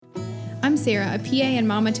I'm Sarah, a PA and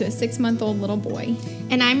mama to a 6-month-old little boy.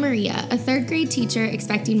 And I'm Maria, a 3rd grade teacher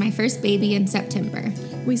expecting my first baby in September.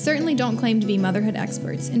 We certainly don't claim to be motherhood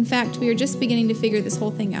experts. In fact, we are just beginning to figure this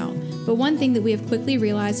whole thing out. But one thing that we have quickly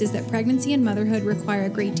realized is that pregnancy and motherhood require a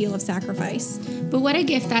great deal of sacrifice. But what a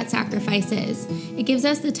gift that sacrifice is. It gives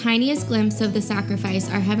us the tiniest glimpse of the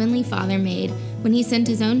sacrifice our Heavenly Father made when He sent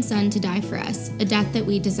His own Son to die for us, a death that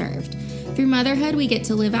we deserved. Through motherhood, we get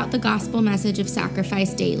to live out the gospel message of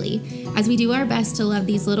sacrifice daily, as we do our best to love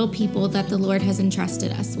these little people that the Lord has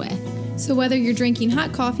entrusted us with. So whether you're drinking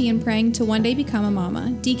hot coffee and praying to one day become a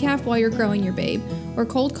mama, decaf while you're growing your babe, or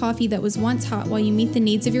cold coffee that was once hot while you meet the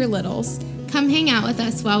needs of your littles, come hang out with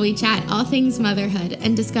us while we chat all things motherhood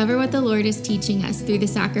and discover what the Lord is teaching us through the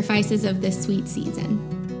sacrifices of this sweet season.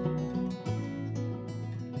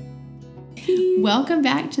 Welcome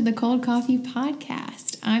back to the Cold Coffee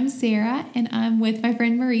Podcast. I'm Sarah, and I'm with my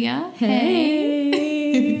friend Maria.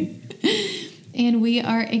 Hey! And we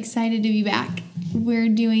are excited to be back. We're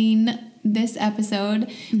doing this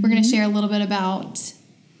episode. We're going to share a little bit about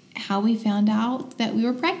how we found out that we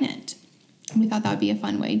were pregnant. We thought that would be a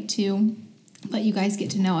fun way to let you guys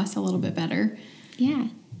get to know us a little bit better. Yeah.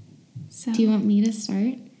 So, do you want me to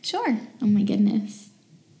start? Sure. Oh my goodness.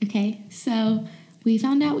 Okay, so we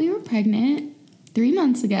found out we were pregnant 3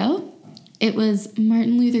 months ago. It was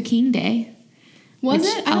Martin Luther King Day. Was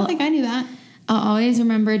it? I don't think I knew that. I'll always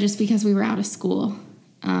remember just because we were out of school.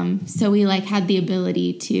 So we had the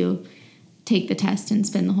ability to take the test and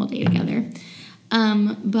spend the whole day together.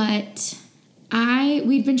 But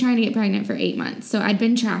we'd been trying to get pregnant for 8 months. So I'd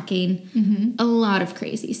been tracking a lot of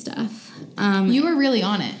crazy stuff. You were really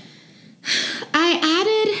on it.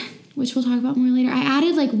 I added, which we'll talk about more later, I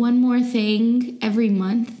added one more thing every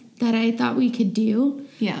month that I thought we could do.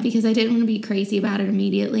 Yeah. Because I didn't want to be crazy about it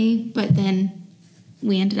immediately. But then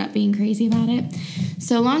we ended up being crazy about it.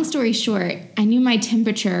 So long story short, I knew my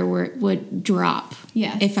temperature would drop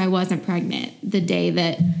if I wasn't pregnant the day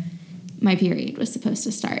that my period was supposed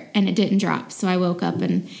to start. And it didn't drop. So I woke up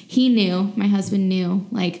and he knew, my husband knew,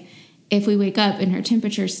 if we wake up and her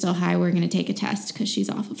temperature's still high, we're going to take a test because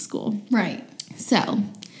she's off of school. Right. So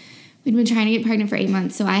we'd been trying to get pregnant for 8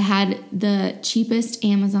 months. So I had the cheapest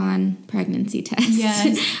Amazon pregnancy test.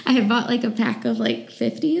 Yes. I had bought a pack of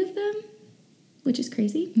 50 of them, which is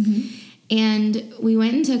crazy. Mm-hmm. And we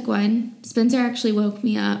went and took one. Spencer actually woke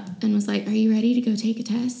me up and was like, "Are you ready to go take a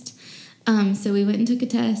test?" So we went and took a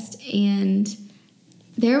test, and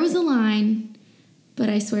there was a line, but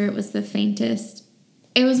I swear it was the faintest.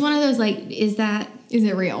 It was one of those, is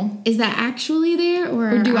it real? Is that actually there?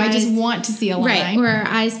 Or do I just want to see a line? Right, or are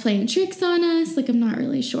eyes playing tricks on us? I'm not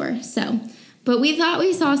really sure. So, but we thought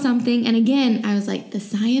we saw something, and again, I was like, the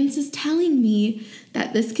science is telling me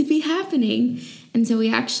that this could be happening. And so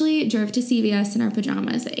we actually drove to CVS in our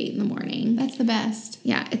pajamas at 8 in the morning. That's the best.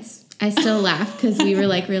 Yeah, I still laugh because we were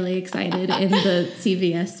really excited in the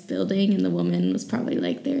CVS building, and the woman was probably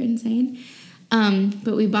they're insane.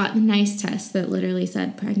 But we bought the nice test that literally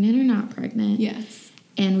said pregnant or not pregnant. Yes.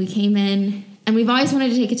 And we came in, and we've always wanted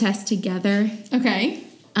to take a test together. Okay.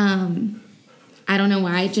 I don't know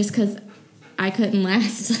why, just because I couldn't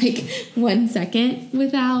last 1 second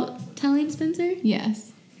without telling Spencer.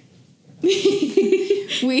 Yes.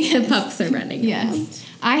 The pups are running. Yes. Around.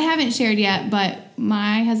 I haven't shared yet, but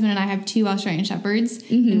my husband and I have 2 Australian Shepherds,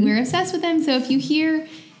 and we're obsessed with them. So if you hear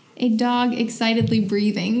a dog excitedly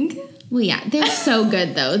breathing... Well, yeah, they're so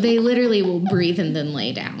good, though. They literally will breathe and then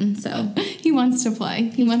lay down, so... He wants to play.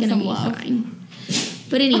 He wants some love. Fine.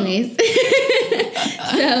 But anyways,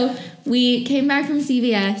 so we came back from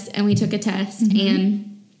CVS, and we took a test,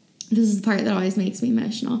 and this is the part that always makes me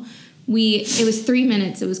emotional. It was 3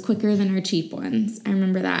 minutes. It was quicker than our cheap ones. I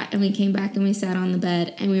remember that. And we came back and we sat on the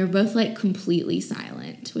bed, and we were both completely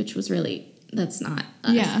silent, which was that's not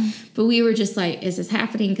us. Yeah. But we were just is this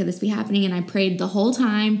happening? Could this be happening? And I prayed the whole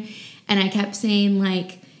time, and I kept saying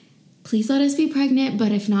please let us be pregnant,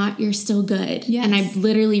 but if not, you're still good. Yes. And I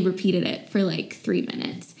literally repeated it for 3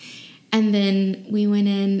 minutes. And then we went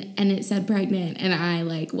in and it said pregnant, and I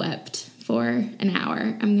wept for an hour.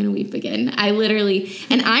 I'm going to weep again. I literally,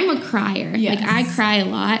 and I'm a crier. Yes. I cry a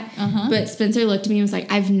lot, but Spencer looked at me and was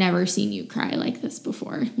like, I've never seen you cry like this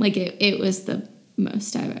before. It was the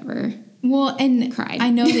most I've ever cried. I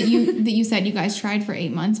know that you said you guys tried for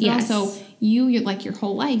 8 months, but also you're your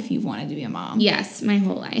whole life you've wanted to be a mom. Yes, my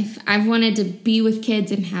whole life. I've wanted to be with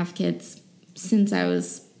kids and have kids since I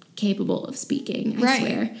was capable of speaking, I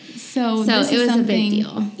swear. So this it is was a big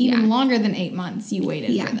deal. Even longer than 8 months you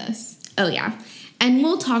waited for this. Oh, yeah. And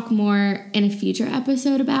we'll talk more in a future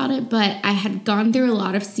episode about it, but I had gone through a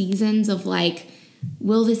lot of seasons of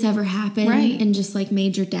will this ever happen? Right. And just like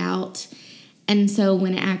major doubt. And so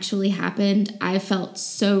when it actually happened, I felt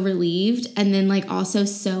so relieved, and then like also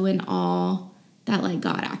so in awe that like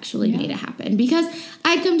God actually made it happen, because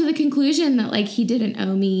I'd come to the conclusion that like he didn't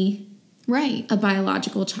owe me a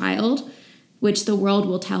biological child, which the world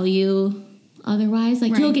will tell you otherwise,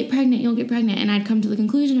 like you'll get pregnant, and I'd come to the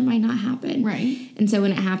conclusion it might not happen. And so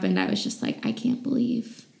when it happened, I was just like, I can't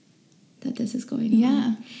believe that this is going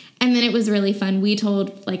on. And then it was really fun. We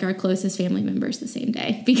told like our closest family members the same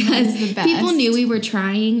day, because people knew we were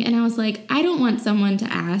trying, and I was like, I don't want someone to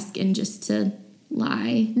ask and just to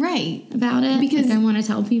lie about it, because like, I want to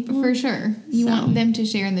tell people for sure. You want them to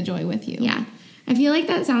share in the joy with you. I feel like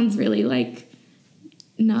that sounds really like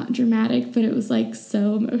not dramatic, but it was like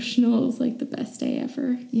so emotional. It was like the best day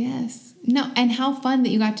ever. No, and how fun that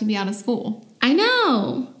you got to be out of school. I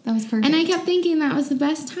know. That was perfect. And I kept thinking that was the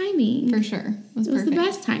best timing. For sure. It was the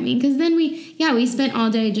best timing, because then we spent all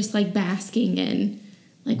day just like basking in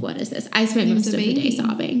like, what is this? I spent most of the day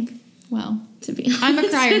sobbing. Well, to be honest, I'm a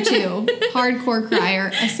crier too. Hardcore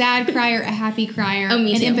crier, a sad crier, a happy crier, an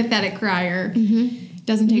empathetic crier.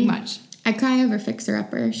 Doesn't take much. I cry over Fixer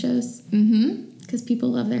Upper shows. Because people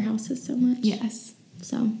love their houses so much.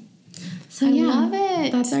 So I love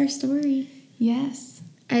it. That's our story.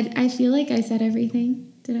 I feel like I said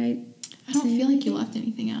everything. Did I? I don't feel like you left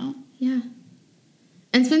anything out.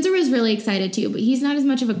 And Spencer was really excited too, but he's not as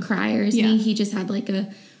much of a crier as me. He just had like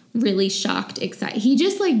a really shocked, he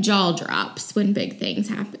just like jaw drops when big things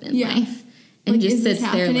happen in life, and like, just sits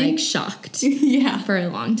there like shocked for a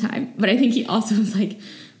long time. But I think he also was like,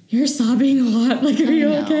 you're sobbing a lot. Like, are you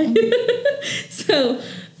okay? So,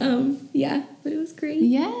 but it was great.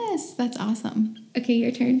 Yes, that's awesome. Okay,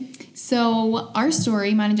 your turn. So our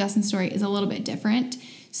story, mine and Justin's story, is a little bit different.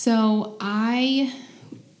 So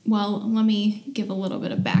let me give a little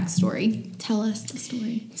bit of backstory. Tell us the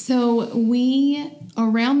story. So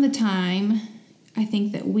around the time, I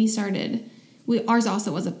think that we started, ours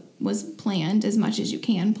also was planned as much as you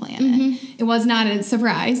can plan it. It was not a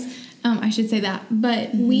surprise. I should say that.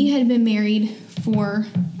 But we had been married for,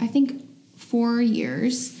 I think, 4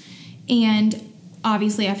 years. And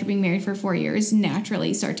obviously, after being married for 4 years,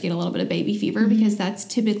 naturally start to get a little bit of baby fever, because that's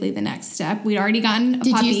typically the next step. We'd already gotten a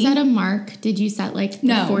puppy. Did you set a mark? Did you set like the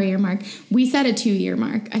 4-year mark? We set a 2-year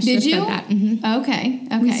mark. I should have said that. Okay.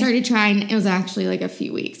 We started trying. It was actually like a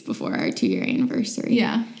few weeks before our 2-year anniversary.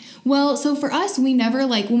 Well, so for us, we never,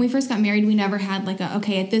 like, when we first got married, we never had, like,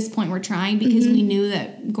 at this point we're trying, because we knew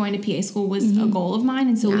that going to PA school was a goal of mine,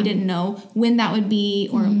 and so we didn't know when that would be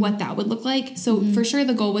or what that would look like. So for sure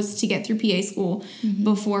the goal was to get through PA school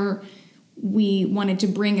before we wanted to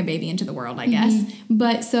bring a baby into the world, I guess.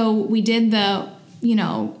 But so we did the,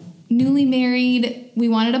 newly married, we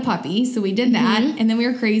wanted a puppy, so we did that, and then we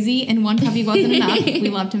were crazy, and one puppy wasn't enough. We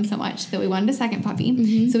loved him so much that we wanted a second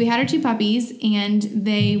puppy. So we had our 2 puppies, and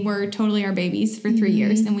they were totally our babies for 3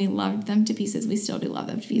 years, and we loved them to pieces. We still do love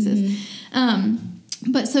them to pieces.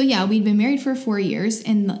 But so, we'd been married for 4 years,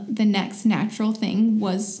 and the next natural thing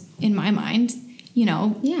was, in my mind,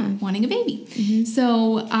 wanting a baby.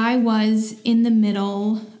 So I was in the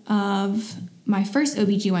middle of my first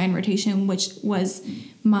OBGYN rotation, which was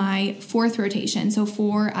my 4th rotation. So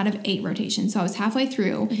 4 out of 8 rotations. So I was halfway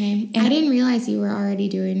through. Okay. And I didn't realize you were already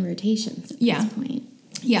doing rotations at this point.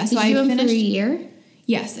 So I finished for a year?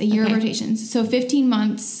 Yes, a year of rotations. So 15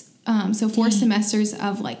 months, so 4 semesters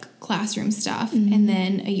of like classroom stuff, and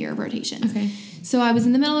then a year of rotations. Okay. So I was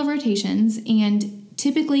in the middle of rotations, and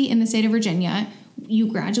typically in the state of Virginia, you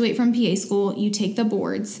graduate from PA school, you take the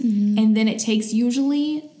boards, and then it takes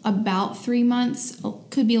usually about 3 months,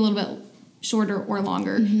 could be a little bit shorter or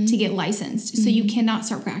longer, to get licensed. So you cannot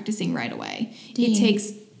start practicing right away. It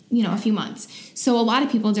takes, a few months. So a lot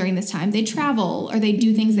of people during this time, they travel or they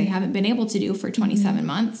do things they haven't been able to do for 27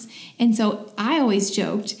 months. And so I always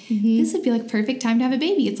joked, this would be like perfect time to have a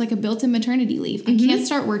baby. It's like a built-in maternity leave. I can't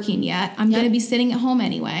start working yet. I'm going to be sitting at home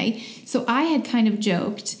anyway. So I had kind of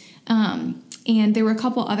joked, and there were a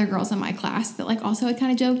couple other girls in my class that like also had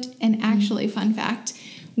kind of joked. And actually, fun fact,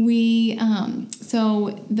 we,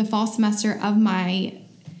 so the fall semester of my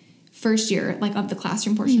first year, like of the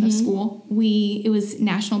classroom portion of school, it was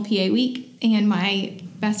National PA Week, and my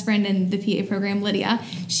best friend in the PA program, Lydia,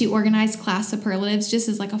 she organized class superlatives just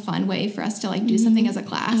as like a fun way for us to like do something as a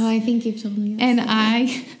class. Oh, I think you've told me that. And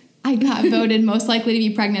I got voted most likely to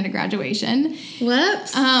be pregnant at graduation.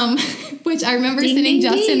 Whoops. Which I remember sending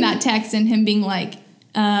Justin that text and him being like,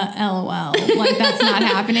 LOL, like that's not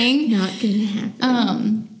happening. Not gonna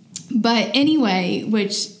happen. But anyway,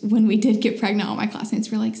 which when we did get pregnant, all my classmates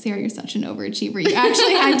were like, Sarah, you're such an overachiever. You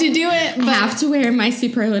actually had to do it. But I have to wear my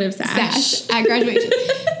superlative sash at graduation.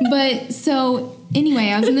 But so anyway,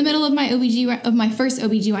 I was in the middle of my first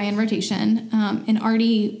OBGYN rotation, and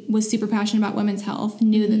already was super passionate about women's health,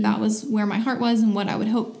 knew that was where my heart was and what I would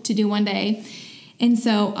hope to do one day. And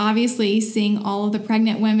so obviously seeing all of the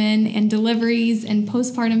pregnant women and deliveries and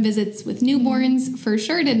postpartum visits with newborns for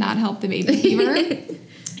sure did not help the baby fever.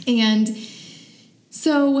 And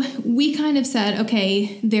so we kind of said,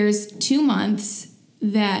 okay, there's 2 months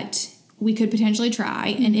that we could potentially try.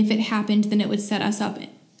 And if it happened, then it would set us up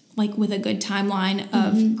like with a good timeline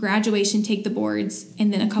of graduation, take the boards,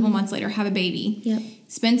 and then a couple months later have a baby. Yep.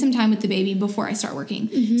 Spend some time with the baby before I start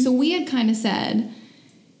working. So we had kind of said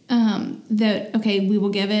that, okay, we will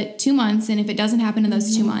give it 2 months, and if it doesn't happen in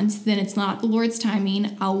those 2 months, then it's not the Lord's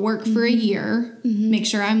timing. I'll work for a year, make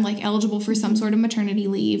sure I'm like eligible for some sort of maternity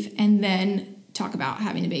leave, and then talk about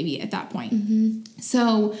having a baby at that point.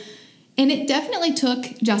 So, and it definitely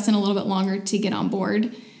took Justin a little bit longer to get on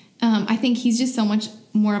board. I think he's just so much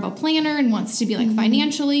more of a planner and wants to be like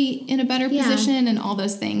financially in a better position and all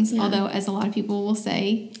those things. Yeah. Although, as a lot of people will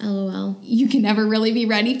say, LOL, you can never really be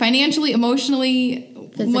ready financially, emotionally,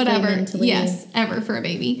 physically, whatever. Mentally. Yes, ever for a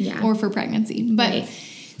baby or for pregnancy. But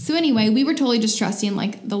so anyway, we were totally just trusting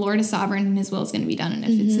like the Lord is sovereign and his will is going to be done. And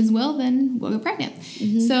if it's his will, then we'll get pregnant.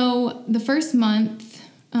 So the first month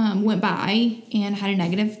went by and had a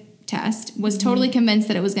negative test, was totally convinced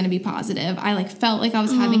that it was going to be positive. I like felt like I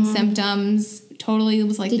was having symptoms. Totally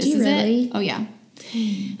was like, Did this you is really? it. Oh yeah.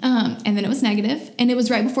 And then it was negative, and it was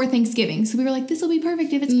right before Thanksgiving. So we were like, this will be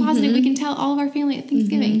perfect. If it's positive, we can tell all of our family at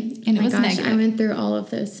Thanksgiving. And it was negative. I went through all of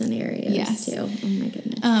those scenarios too. Oh my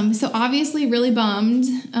goodness. So obviously really bummed,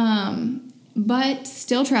 but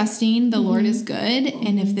still trusting the Lord is good.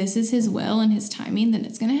 And if this is his will and his timing, then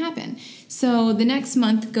it's going to happen. So the next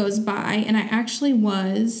month goes by, and I actually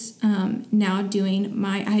was now doing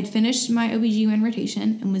I had finished my OBGYN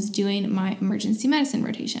rotation and was doing my emergency medicine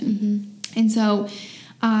rotation. And so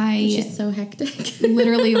Which is so hectic.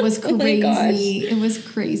 Literally, it was crazy. It was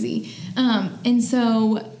crazy. And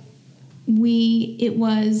so it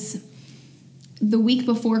was the week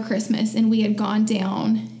before Christmas, and we had gone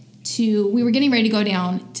down we were getting ready to go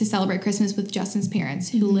down to celebrate Christmas with Justin's parents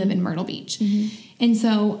who live in Myrtle Beach. And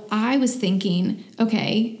so I was thinking,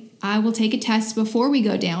 okay, I will take a test before we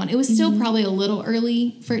go down. It was still probably a little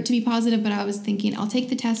early for it to be positive, but I was thinking I'll take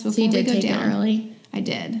the test before we go down. So you did take it early? I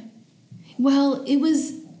did. Well, it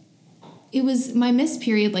was my missed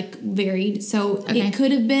period like varied. So it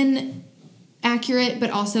could have been accurate,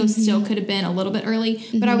 but also still could have been a little bit early.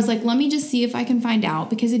 But I was like, let me just see if I can find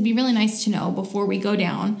out, because it'd be really nice to know before we go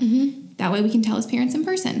down. That way we can tell his parents in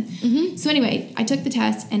person. So anyway, I took the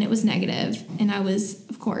test and it was negative, and I was,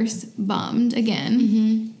 of course, bummed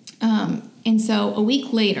again. And so a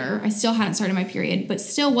week later, I still hadn't started my period, but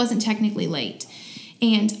still wasn't technically late.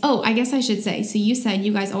 And, I guess I should say, so you said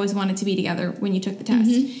you guys always wanted to be together when you took the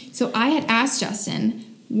test. So I had asked Justin,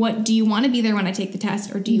 what do you want to be there when I take the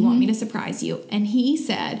test, or do you want me to surprise you? And he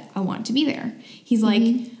said, I want to be there. He's like,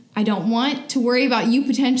 I don't want to worry about you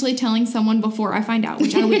potentially telling someone before I find out,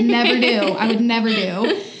 which I would never do. I would never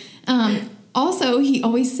do. Also, he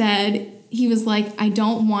always said, he was like, I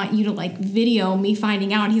don't want you to like video me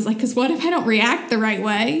finding out. He's like, because what if I don't react the right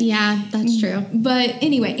way? Yeah, that's true. But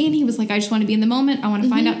anyway, and he was like, I just want to be in the moment. I want to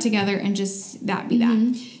find out together and just that be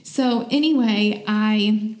that. So anyway,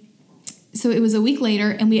 so it was a week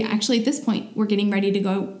later, and we actually at this point were getting ready to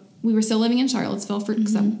go. We were still living in Charlottesville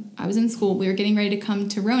because I was in school. We were getting ready to come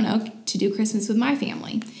to Roanoke to do Christmas with my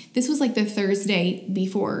family. This was like the Thursday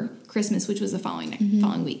before Christmas, which was the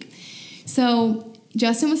following week. So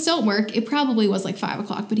Justin was still at work. It probably was like 5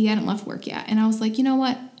 o'clock, but he hadn't left work yet. And I was like, you know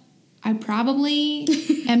what? I probably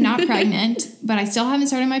am not pregnant, but I still haven't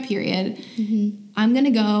started my period. I'm going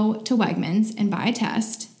to go to Wegmans and buy a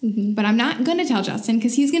test, but I'm not going to tell Justin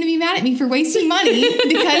because he's going to be mad at me for wasting money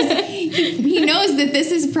because he knows that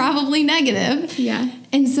this is probably negative. Yeah.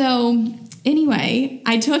 And so anyway,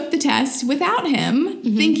 I took the test without him,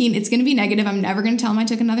 thinking it's going to be negative. I'm never going to tell him I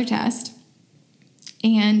took another test.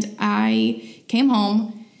 And I came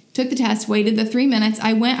home, took the test, waited the 3 minutes.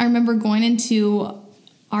 I remember going into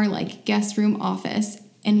our like guest room office,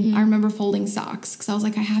 and I remember folding socks because I was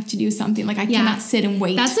like, I have to do something. Like I cannot sit and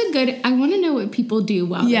wait. That's I want to know what people do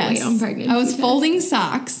while they wait on pregnancy. I was folding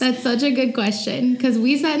socks. That's such a good question, because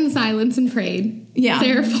we sat in silence and prayed. Yeah.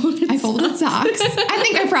 Sarah I folded socks. I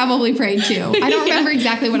think I probably prayed too. I don't remember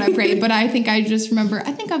exactly what I prayed, but I think I just remember,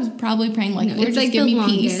 I think I was probably praying like, Lord, it's just like give the me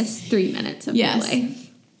longest peace. 3 minutes of your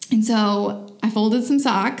life. And so I folded some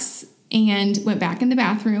socks, and went back in the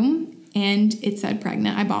bathroom. And it said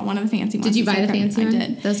pregnant. I bought one of the fancy ones. Did you buy the fancy one? I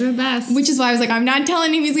did. Those were the best. Which is why I was like, I'm not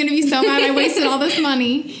telling him. He's going to be so mad I wasted all this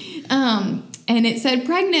money. And it said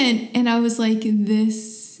pregnant. And I was like,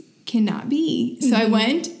 this cannot be. So I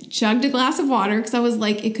went, chugged a glass of water because I was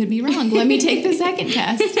like, it could be wrong. Let me take the second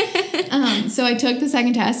test. So I took the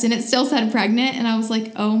second test and it still said pregnant. And I was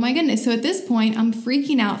like, oh my goodness. So at this point, I'm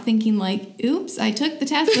freaking out thinking like, oops, I took the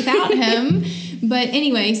test without him. But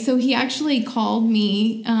anyway, so he actually called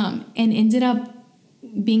me and ended up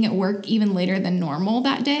being at work even later than normal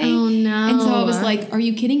that day. Oh, no. And so I was like, are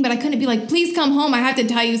you kidding? But I couldn't be like, please come home. I have to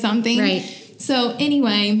tell you something. Right. So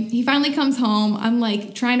anyway, he finally comes home. I'm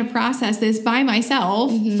like trying to process this by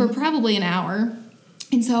myself for probably an hour.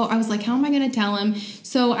 And so I was like, how am I going to tell him?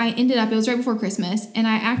 So I ended up, it was right before Christmas, and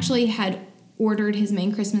I actually had ordered his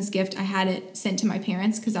main Christmas gift. I had it sent to my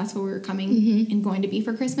parents because that's where we were coming and going to be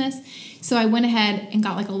for Christmas. So I went ahead and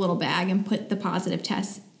got like a little bag and put the positive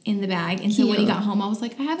test in the bag. And so when he got home, I was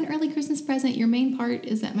like, I have an early Christmas present. Your main part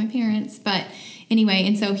is at my parents. But anyway,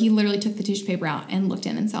 and so he literally took the tissue paper out and looked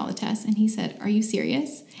in and saw the test. And he said, are you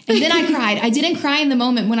serious? And then I cried. I didn't cry in the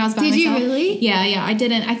moment when I was by myself. Did you really? Yeah, I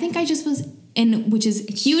didn't. I think I just was which is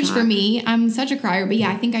huge for me. I'm such a crier. But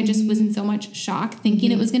yeah, I think I just was in so much shock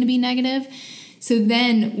thinking it was going to be negative. So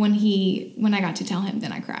then when I got to tell him,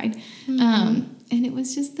 then I cried. And it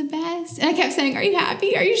was just the best. And I kept saying, are you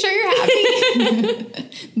happy? Are you sure you're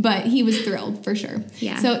happy? But he was thrilled for sure.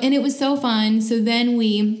 Yeah. So, and it was so fun. So then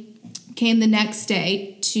we came the next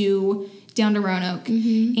day down to Roanoke.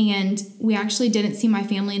 And we actually didn't see my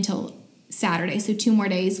family until Saturday. So 2 more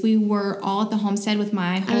days. We were all at the homestead with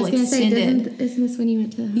my whole extended. Isn't this when you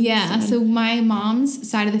went to the homestead? Yeah. So my mom's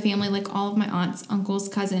side of the family, like all of my aunts, uncles,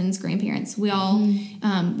 cousins, grandparents, we all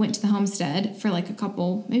went to the homestead for like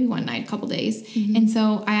maybe one night, a couple days. And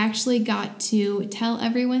so I actually got to tell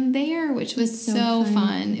everyone there, which was so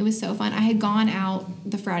fun. It was so fun. I had gone out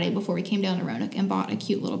the Friday before we came down to Roanoke and bought a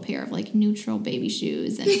cute little pair of like neutral baby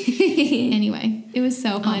shoes. And anyway, it was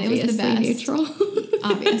so fun. Obviously it was the best. Neutral.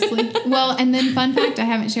 Obviously. Well, and then fun fact, I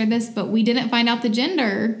haven't shared this, but we didn't find out the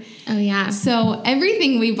gender. Oh, yeah. So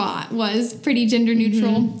everything we bought was pretty gender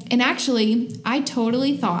neutral. And actually, I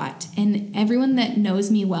totally thought, and everyone that knows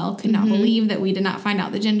me well could not believe that we did not find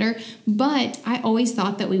out the gender, but I always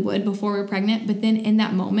thought that we would before we were pregnant. But then in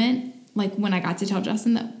that moment, like when I got to tell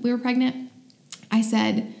Justin that we were pregnant, I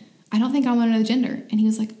said, I don't think I want to know the gender. And he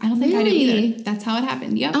was like, I don't think I do either. That's how it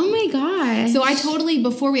happened. Yep. Oh my gosh. So I totally,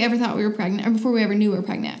 before we ever thought we were pregnant, or before we ever knew we were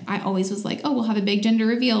pregnant, I always was like, oh, we'll have a big gender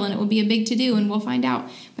reveal and it will be a big to-do and we'll find out.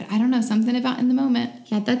 But I don't know, something about in the moment.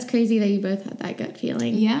 Yeah, that's crazy that you both had that gut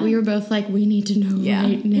feeling. Yeah. We were both like, we need to know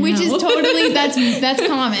right now. Which is totally, that's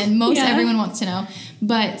common. Most everyone wants to know.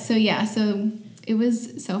 But so it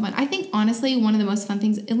was so fun. I think honestly, one of the most fun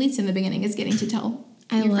things, at least in the beginning, is getting to tell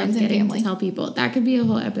I love getting to tell people. That could be a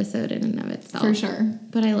whole episode in and of itself. For sure.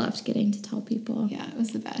 But I loved getting to tell people. Yeah, it was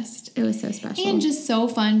the best. It was so special. And just so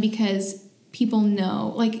fun because people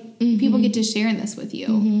know, like, people get to share in this with you.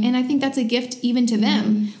 And I think that's a gift even to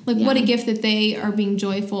them. Like, what a gift that they are being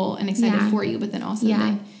joyful and excited for you, but then also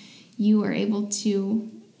that you are able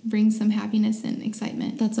to bring some happiness and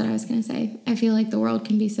excitement. That's what I was going to say. I feel like the world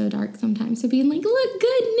can be so dark sometimes. So being like, look,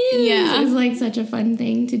 good news is like such a fun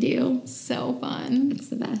thing to do. So fun. It's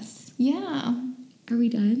the best. Yeah. Are we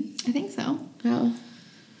done? I think so. Wow.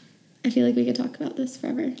 I feel like we could talk about this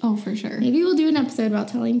forever. Oh, for sure. Maybe we'll do an episode about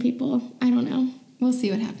telling people. I don't know. We'll see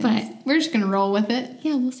what happens. But we're just going to roll with it.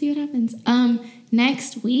 Yeah, we'll see what happens.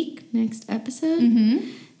 Next episode,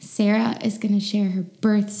 Sarah is going to share her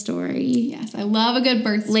birth story. Yes, I love a good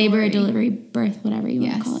birth story. Labor, delivery, birth, whatever you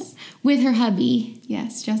want to call it. With her hubby.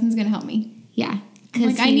 Yes, Justin's going to help me. Yeah.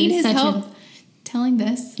 Because I need his help telling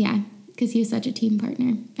this. Yeah, because he was such a team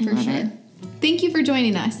partner. I love it. Thank you for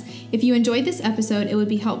joining us. If you enjoyed this episode, it would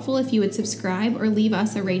be helpful if you would subscribe or leave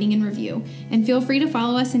us a rating and review. And feel free to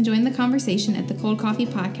follow us and join the conversation at the Cold Coffee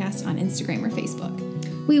Podcast on Instagram or Facebook.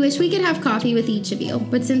 We wish we could have coffee with each of you,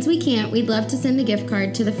 but since we can't, we'd love to send a gift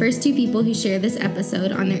card to the first 2 people who share this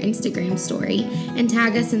episode on their Instagram story and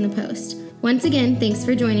tag us in the post. Once again, thanks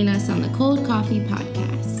for joining us on the Cold Coffee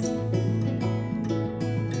Podcast.